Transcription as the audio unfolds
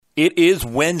It is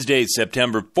Wednesday,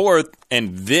 September 4th,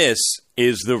 and this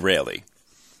is The Rally.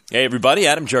 Hey everybody,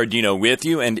 Adam Giardino with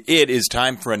you, and it is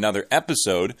time for another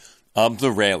episode of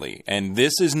The Rally. And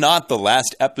this is not the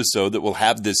last episode that we'll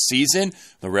have this season.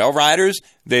 The Rail Riders,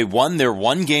 they won their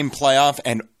one-game playoff,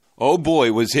 and oh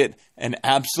boy, was it an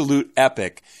absolute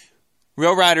epic.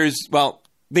 Rail Riders, well,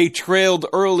 they trailed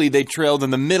early, they trailed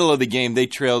in the middle of the game, they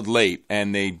trailed late,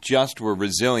 and they just were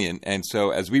resilient. And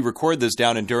so as we record this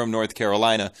down in Durham, North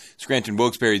Carolina, Scranton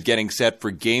Wilkes-Barre is getting set for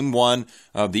Game 1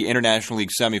 of the International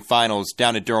League semifinals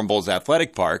down at Durham Bulls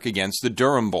Athletic Park against the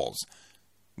Durham Bulls.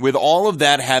 With all of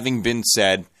that having been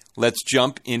said, let's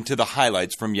jump into the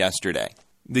highlights from yesterday.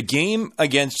 The game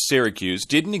against Syracuse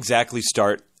didn't exactly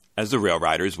start as the Rail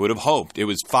Riders would have hoped. It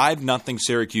was 5-0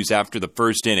 Syracuse after the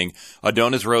first inning.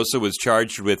 Adonis Rosa was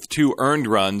charged with 2 earned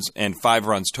runs and 5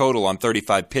 runs total on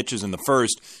 35 pitches in the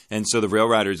first, and so the Rail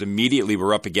Riders immediately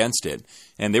were up against it.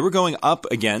 And they were going up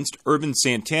against Ervin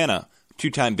Santana,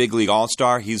 2-time Big League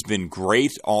All-Star. He's been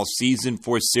great all season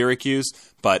for Syracuse,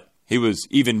 but he was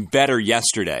even better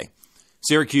yesterday.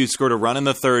 Syracuse scored a run in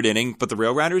the third inning, but the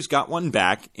Rail Riders got one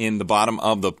back in the bottom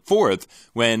of the fourth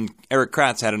when Eric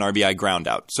Kratz had an RBI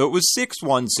groundout. So it was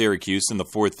 6-1 Syracuse in the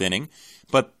fourth inning,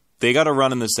 but they got a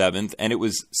run in the seventh, and it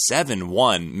was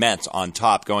 7-1 Mets on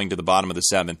top going to the bottom of the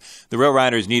seventh. The Rail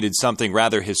Riders needed something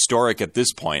rather historic at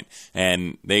this point,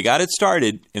 and they got it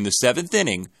started in the seventh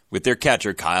inning with their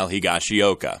catcher, Kyle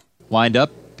Higashioka. Wind up.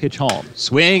 Pitch home.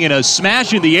 Swing and a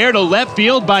smash in the air to left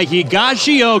field by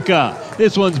Higashioka.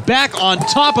 This one's back on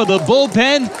top of the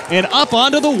bullpen and up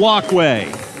onto the walkway.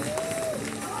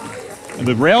 And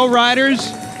the Rail Riders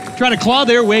trying to claw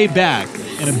their way back.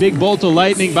 And a big bolt of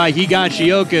lightning by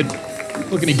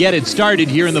Higashioka looking to get it started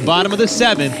here in the bottom of the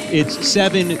seventh. It's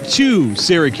 7-2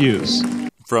 Syracuse.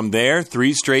 From there,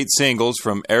 3 straight singles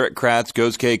from Eric Kratz,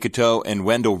 Gosuke Kato, and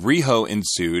Wendell Rijo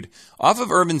ensued off of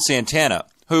Ervin Santana,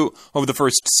 who, over the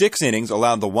first 6 innings,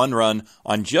 allowed the 1 run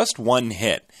on just 1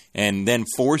 hit. And then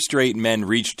 4 straight men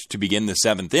reached to begin the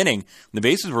 7th inning. The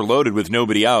bases were loaded with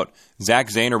nobody out. Zach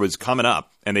Zahner was coming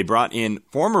up, and they brought in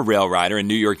former Rail Rider and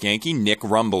New York Yankee Nick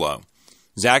Rumbelow.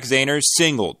 Zach Zahner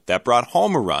singled. That brought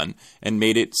home a run and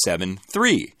made it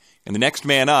 7-3. And the next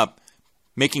man up,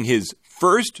 making his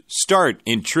first start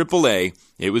in AAA,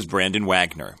 it was Brandon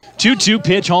Wagner. 2-2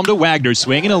 pitch home to Wagner.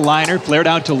 Swinging a liner, flared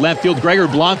out to left field. Gregor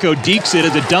Blanco deeps it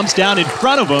as it dumps down in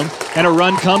front of him, and a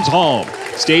run comes home.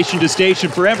 Station to station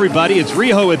for everybody. It's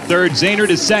Rijo at third, Zahner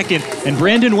to second, and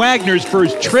Brandon Wagner's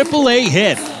first AAA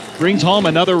hit brings home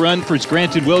another run for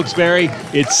Scranton Wilkes-Barre.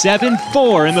 It's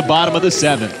 7-4 in the bottom of the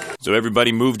seventh. So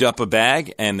everybody moved up a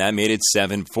bag, and that made it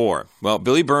 7-4. Well,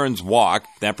 Billy Burns walked.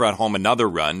 That brought home another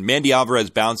run. Mandy Alvarez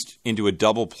bounced into a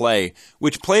double play,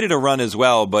 which plated a run as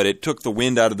well, but it took the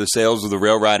wind out of the sails of the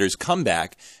Rail Riders'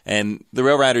 comeback, and the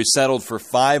Rail Riders settled for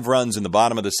 5 runs in the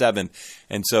bottom of the seventh,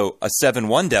 and so a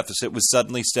 7-1 deficit was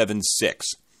suddenly 7-6.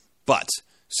 But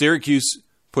Syracuse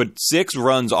put 6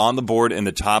 runs on the board in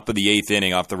the top of the 8th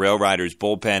inning off the Rail Riders'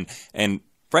 bullpen, and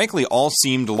frankly, all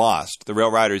seemed lost. The Rail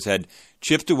Riders had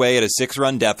chipped away at a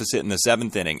 6-run deficit in the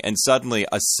 7th inning, and suddenly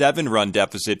a 7-run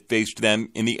deficit faced them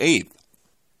in the 8th.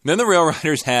 Then the Rail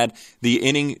Riders had the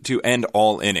inning to end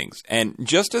all innings, and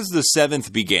just as the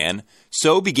 7th began,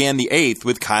 so began the 8th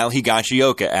with Kyle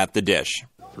Higashioka at the dish.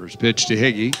 First pitch to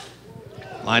Higgy.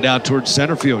 Lined out towards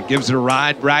center field, gives it a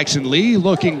ride. Braxton Lee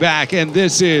looking back, and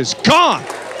this is gone!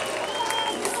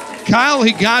 Kyle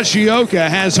Higashioka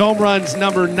has home runs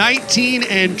number 19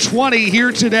 and 20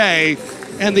 here today,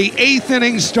 and the 8th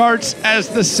inning starts as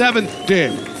the 7th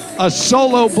did. A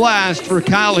solo blast for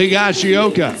Kyle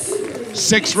Higashioka.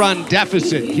 6-run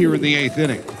deficit here in the 8th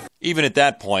inning. Even at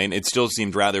that point, it still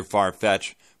seemed rather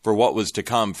far-fetched for what was to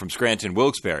come from Scranton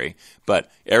Wilkes-Barre, but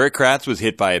Eric Kratz was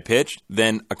hit by a pitch,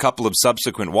 then a couple of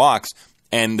subsequent walks,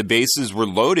 and the bases were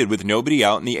loaded with nobody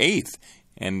out in the 8th.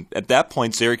 And at that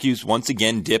point, Syracuse once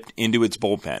again dipped into its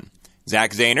bullpen.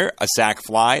 Zach Zahner, a sac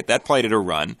fly, that plated a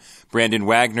run. Brandon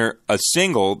Wagner, a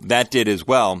single, that did as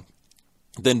well.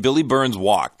 Then Billy Burns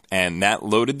walked, and that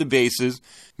loaded the bases.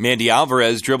 Mandy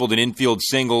Alvarez dribbled an infield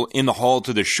single in the hole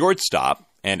to the shortstop,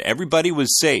 and everybody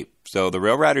was safe. So the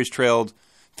Rail Riders trailed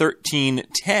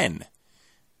 13-10.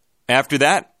 After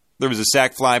that, there was a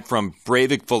sac fly from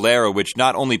Breivik Valera, which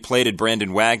not only plated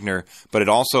Brandon Wagner, but it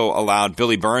also allowed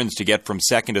Billy Burns to get from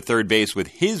second to third base with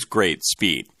his great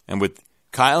speed. And with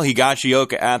Kyle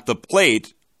Higashioka at the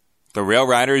plate, the Rail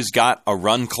Riders got a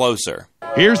run closer.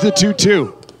 Here's the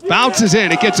 2-2. Bounces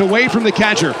in. It gets away from the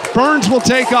catcher. Burns will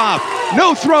take off.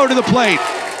 No throw to the plate.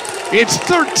 It's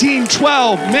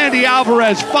 13-12. Mandy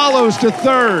Alvarez follows to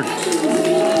third.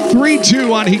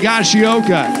 3-2 on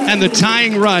Higashioka, and the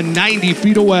tying run 90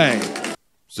 feet away.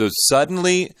 So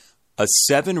suddenly, a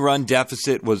 7-run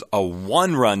deficit was a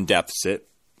 1-run deficit,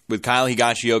 with Kyle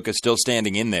Higashioka still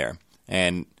standing in there.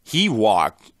 And he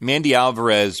walked. Mandy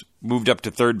Alvarez moved up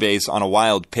to third base on a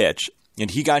wild pitch, and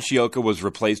Higashioka was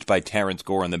replaced by Terrence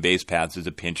Gore on the base paths as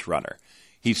a pinch runner.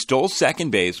 He stole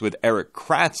second base with Eric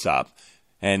Kratz up,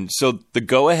 and so the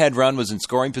go-ahead run was in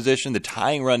scoring position, the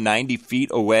tying run 90 feet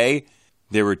away.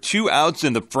 There were 2 outs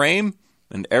in the frame,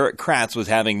 and Eric Kratz was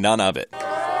having none of it.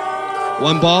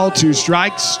 1 ball, 2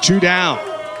 strikes, 2 down.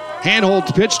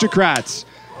 Handholds pitch to Kratz.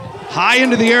 High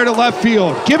into the air to left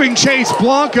field, giving chase.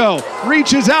 Blanco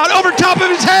reaches out over top of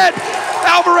his head.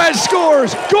 Alvarez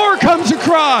scores. Gore comes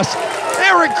across.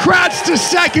 Eric Kratz to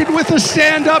second with a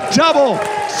stand-up double.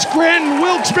 Scranton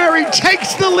Wilkes-Barre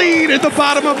takes the lead at the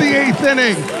bottom of the 8th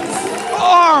inning.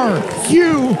 Are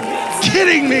you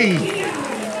kidding me?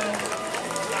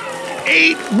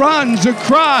 8 runs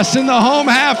across in the home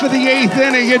half of the 8th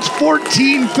inning. It's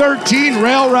 14-13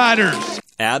 Rail Riders.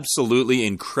 Absolutely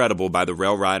incredible by the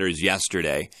Rail Riders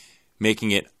yesterday,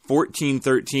 making it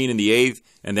 14-13 in the 8th,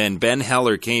 and then Ben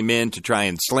Heller came in to try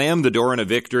and slam the door in a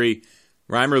victory.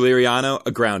 Reimer Liriano,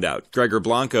 a groundout. Gregor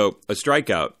Blanco, a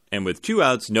strikeout. And with 2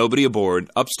 outs, nobody aboard,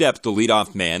 up steps the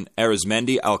leadoff man,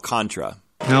 Arizmendi Alcantara.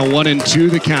 Now 1-2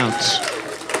 the counts.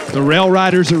 The Rail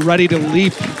Riders are ready to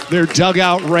leap their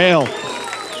dugout rail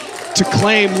to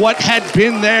claim what had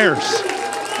been theirs.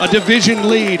 A division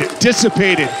lead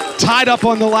dissipated, tied up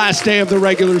on the last day of the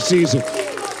regular season.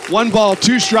 1 ball,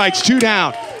 2 strikes, 2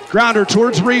 down. Grounder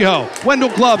towards Rijo. Wendell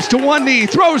gloves to one knee,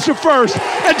 throws to first,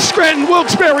 and Scranton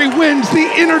Wilkes-Barre wins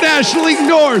the International League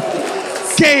North.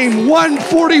 Game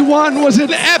 141 was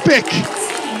an epic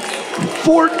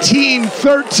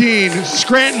 14-13.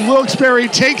 Scranton Wilkes-Barre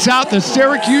takes out the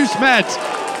Syracuse Mets.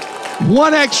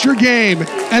 1 extra game,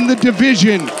 and the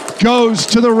division goes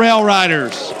to the Rail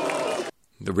Riders.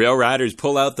 The Rail Riders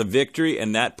pull out the victory,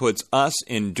 and that puts us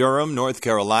in Durham, North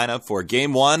Carolina for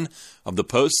Game 1 of the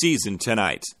postseason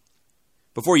tonight.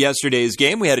 Before yesterday's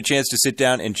game, we had a chance to sit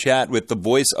down and chat with the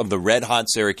voice of the red-hot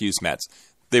Syracuse Mets.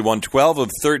 They won 12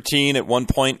 of 13 at one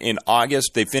point in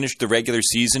August. They finished the regular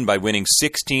season by winning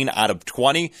 16 out of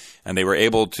 20, and they were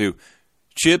able to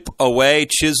chip away,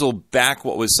 chisel back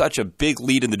what was such a big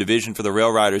lead in the division for the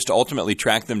Rail Riders to ultimately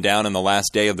track them down in the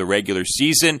last day of the regular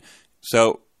season.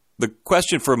 So the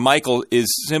question for Michael is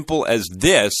simple as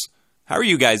this. How are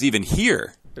you guys even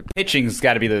here? The pitching's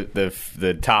got to be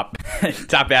the top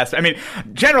aspect. I mean,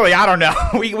 generally, I don't know.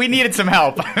 We needed some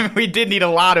help. We did need a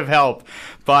lot of help.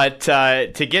 But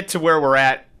to get to where we're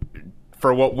at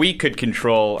for what we could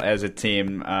control as a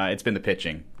team, it's been the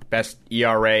pitching. Best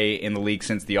ERA in the league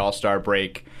since the All-Star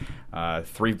break.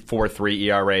 3.43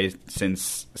 ERA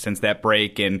since that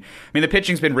break. And I mean, the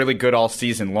pitching's been really good all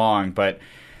season long, but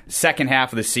second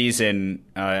half of the season,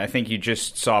 I think you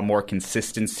just saw more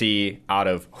consistency out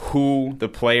of who the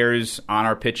players on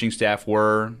our pitching staff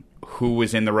were, who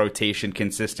was in the rotation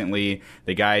consistently,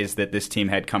 the guys that this team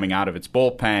had coming out of its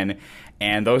bullpen,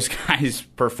 and those guys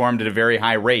performed at a very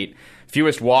high rate.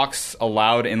 Fewest walks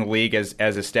allowed in the league as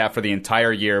a staff for the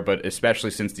entire year, but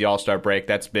especially since the All-Star break,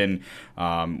 that's been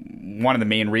one of the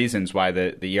main reasons why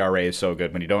the ERA is so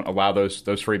good. When you don't allow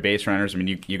those free base runners, I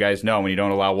mean, you guys know when you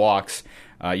don't allow walks,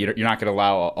 you're not going to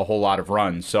allow a whole lot of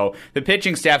runs. So the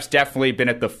pitching staff's definitely been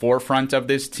at the forefront of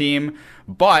this team.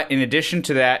 But in addition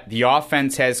to that, the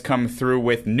offense has come through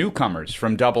with newcomers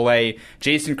from AA.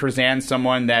 Jason Krzan,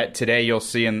 someone that today you'll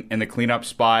see in the cleanup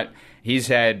spot. He's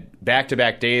had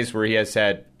back-to-back days where he has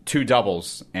had 2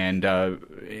 doubles and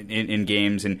in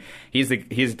games, and he's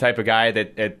the type of guy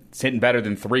that's hitting better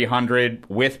than 300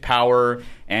 with power,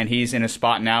 and he's in a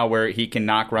spot now where he can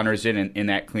knock runners in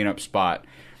that cleanup spot.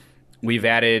 We've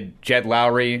added Jed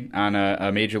Lowry on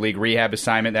a major league rehab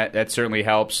assignment. That certainly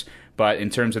helps. But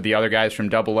in terms of the other guys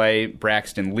from AA,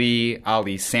 Braxton Lee,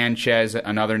 Ali Sanchez,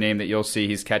 another name that you'll see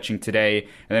he's catching today.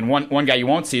 And then one guy you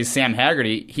won't see is Sam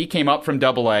Haggerty. He came up from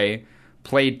AA,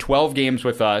 played 12 games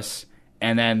with us,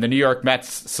 and then the New York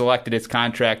Mets selected his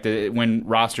contract when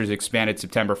rosters expanded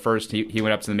September 1st. He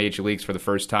went up to the major leagues for the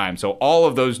first time. So all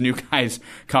of those new guys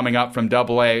coming up from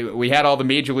AA, we had all the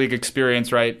major league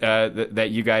experience, right, that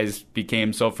you guys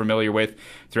became so familiar with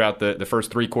throughout the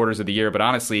first 3 quarters of the year. But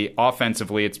honestly,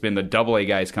 offensively, it's been the AA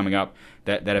guys coming up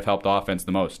that have helped offense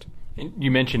the most.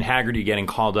 You mentioned Haggerty getting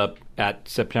called up at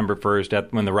September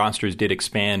 1st when the rosters did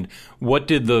expand. What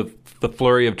did the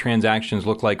flurry of transactions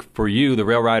look like for you? The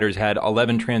Rail Riders had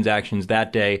 11 transactions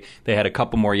that day. They had a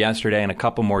couple more yesterday and a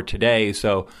couple more today.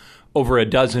 So over a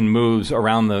dozen moves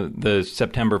around the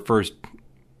September 1st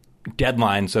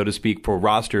deadline, so to speak, for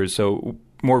rosters. So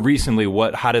more recently,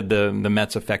 how did the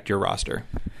Mets affect your roster?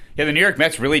 Yeah, the New York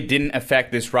Mets really didn't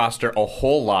affect this roster a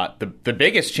whole lot. The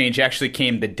biggest change actually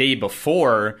came the day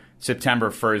before September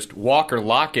 1st. Walker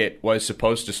Lockett was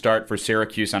supposed to start for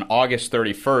Syracuse on August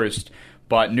 31st,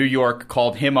 but New York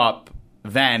called him up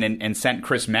then and sent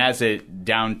Chris Mazet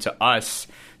down to us.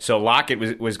 So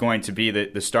Lockett was going to be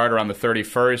the starter on the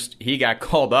 31st. He got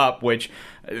called up, which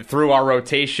threw our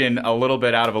rotation a little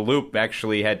bit out of a loop.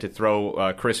 Actually had to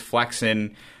throw Chris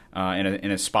Flexen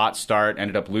in a spot start.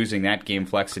 Ended up losing that game.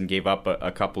 Flexen gave up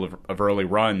a couple of early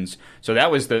runs. So that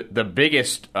was the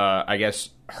biggest, I guess,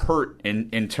 hurt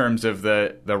in terms of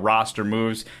the roster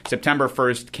moves. September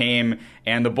 1st came,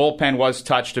 and the bullpen was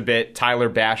touched a bit. Tyler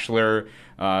Bachelor,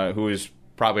 who is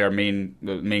probably our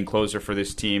main closer for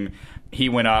this team, he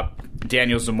went up.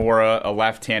 Daniel Zamora, a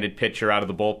left-handed pitcher out of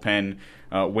the bullpen,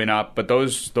 went up. But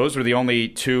those were the only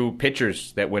two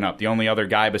pitchers that went up. The only other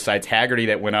guy besides Haggerty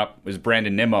that went up was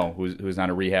Brandon Nimmo, who's on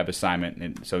a rehab assignment.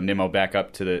 And so Nimmo back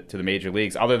up to the major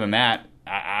leagues. Other than that,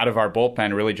 out of our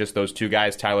bullpen, really just those two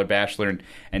guys, Tyler Bachelor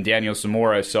and Daniel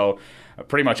Zamora. So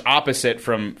pretty much opposite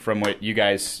from what you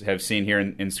guys have seen here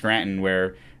in Scranton,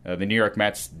 where the New York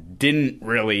Mets didn't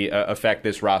really affect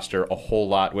this roster a whole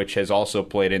lot, which has also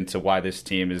played into why this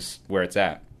team is where it's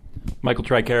at. Michael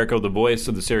Tricarico, the voice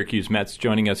of the Syracuse Mets,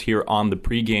 joining us here on the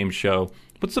pregame show.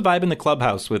 What's the vibe in the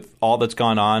clubhouse with all that's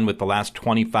gone on with the last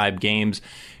 25 games?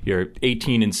 You're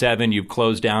 18-7. You've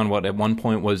closed down what at one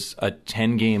point was a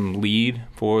 10-game lead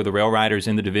for the Rail Riders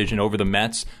in the division over the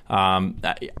Mets.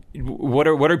 What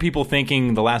are people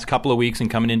thinking the last couple of weeks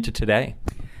and coming into today?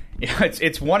 Yeah,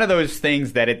 it's one of those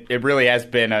things that it really has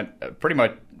been a pretty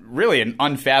much really an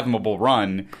unfathomable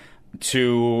run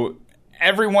to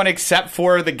everyone except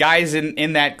for the guys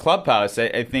in that clubhouse.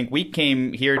 I think we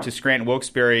came here to Scranton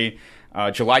Wilkes-Barre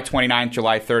July 29th,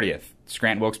 July 30th.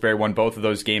 Scranton Wilkes-Barre won both of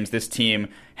those games. This team,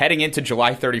 heading into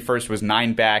July 31st, was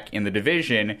 9 back in the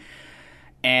division.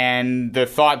 And the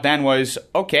thought then was,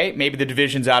 okay, maybe the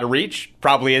division's out of reach.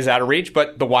 Probably is out of reach,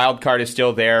 but the wild card is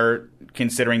still there,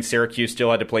 considering Syracuse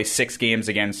still had to play 6 games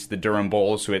against the Durham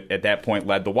Bulls, who at that point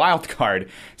led the wild card.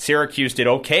 Syracuse did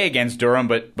okay against Durham,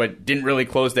 but didn't really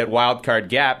close that wild card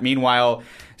gap. Meanwhile,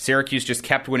 Syracuse just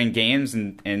kept winning games,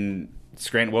 and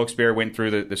Scranton Wilkes-Barre went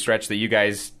through the stretch that you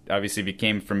guys obviously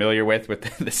became familiar with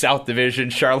the South Division,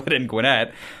 Charlotte and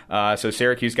Gwinnett. So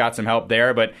Syracuse got some help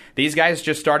there. But these guys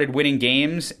just started winning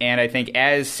games, and I think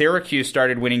as Syracuse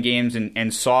started winning games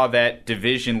and saw that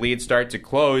division lead start to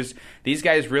close, these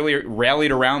guys really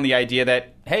rallied around the idea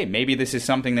that, hey, maybe this is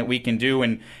something that we can do.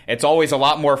 And it's always a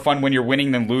lot more fun when you're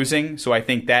winning than losing. So I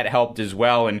think that helped as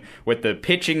well. And with the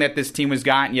pitching that this team has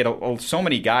gotten, you had so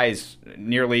many guys,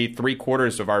 nearly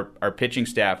 3/4 of our pitching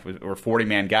staff were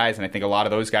 40-man guys. And I think a lot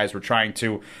of those guys were trying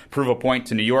to prove a point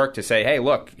to New York to say, hey,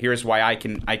 look, here's why I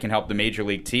can help the major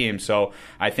league team. So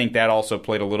I think that also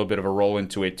played a little bit of a role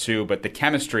into it too. But the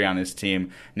chemistry on this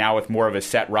team, now with more of a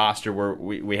set roster where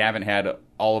we haven't had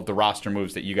all of the roster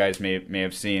moves that you guys may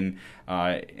have seen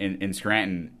in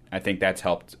Scranton, I think that's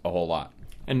helped a whole lot.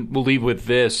 And we'll leave with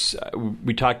this.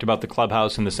 We talked about the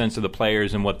clubhouse and the sense of the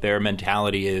players and what their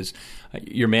mentality is.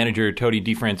 Your manager, Tony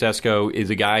DeFrancesco,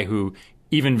 is a guy who,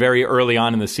 even very early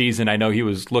on in the season, I know he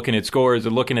was looking at scores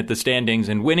and looking at the standings,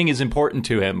 and winning is important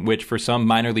to him, which for some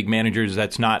minor league managers,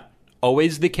 that's not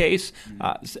always the case.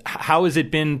 How has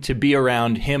it been to be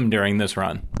around him during this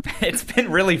run? It's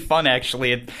been really fun,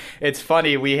 actually. It's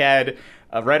funny. We had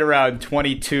right around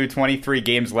 22, 23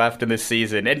 games left in this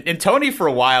season. And Tony, for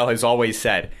a while, has always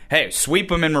said, hey, sweep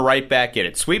them and we're right back in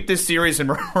it. Sweep this series and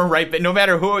we're right back, no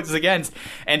matter who it's against.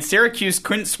 And Syracuse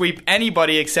couldn't sweep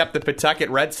anybody except the Pawtucket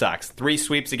Red Sox. 3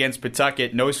 sweeps against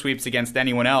Pawtucket, no sweeps against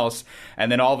anyone else. And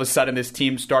then all of a sudden, this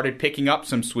team started picking up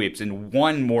some sweeps and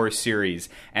won more series.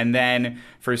 And then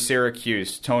for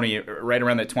Syracuse, Tony, right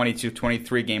around the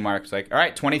 22-23 game mark, was like, all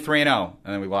right, 23-0.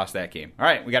 And then we lost that game. All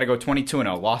right, we got to go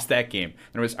 22-0. Lost that game.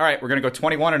 Then it was, all right, we're going to go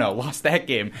 21-0. Lost that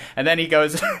game. And then he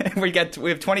goes, we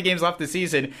have 20 games left this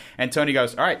season. And Tony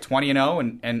goes, all right,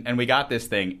 20-0, and we got this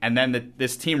thing. And then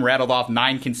this team rattled off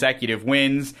 9 consecutive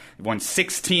wins, won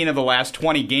 16 of the last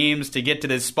 20 games to get to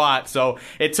this spot. So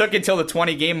it took until the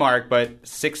 20-game mark, but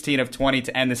 16 of 20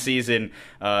 to end the season.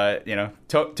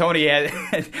 Tony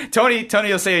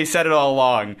will say he said it all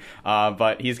along,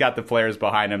 but he's got the players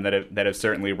behind him that have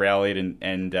certainly rallied,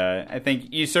 and I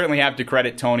think you certainly have to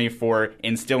credit Tony for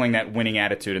instilling that winning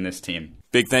attitude in this team.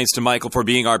 Big thanks to Michael for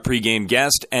being our pregame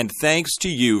guest, and thanks to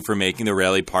you for making the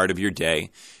rally part of your day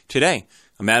today.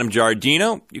 I'm Adam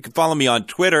Giardino. You can follow me on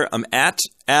Twitter. I'm at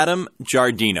Adam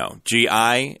Giardino,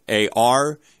 Giardino.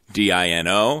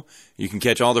 You can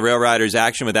catch all the Rail Riders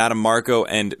action with Adam, Marco,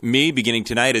 and me beginning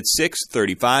tonight at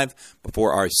 6:35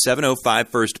 before our 7:05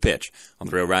 first pitch on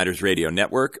the Rail Riders Radio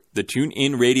Network, the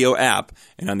TuneIn Radio app,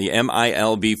 and on the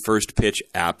MILB First Pitch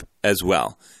app as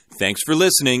well. Thanks for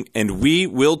listening, and we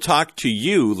will talk to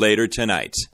you later tonight.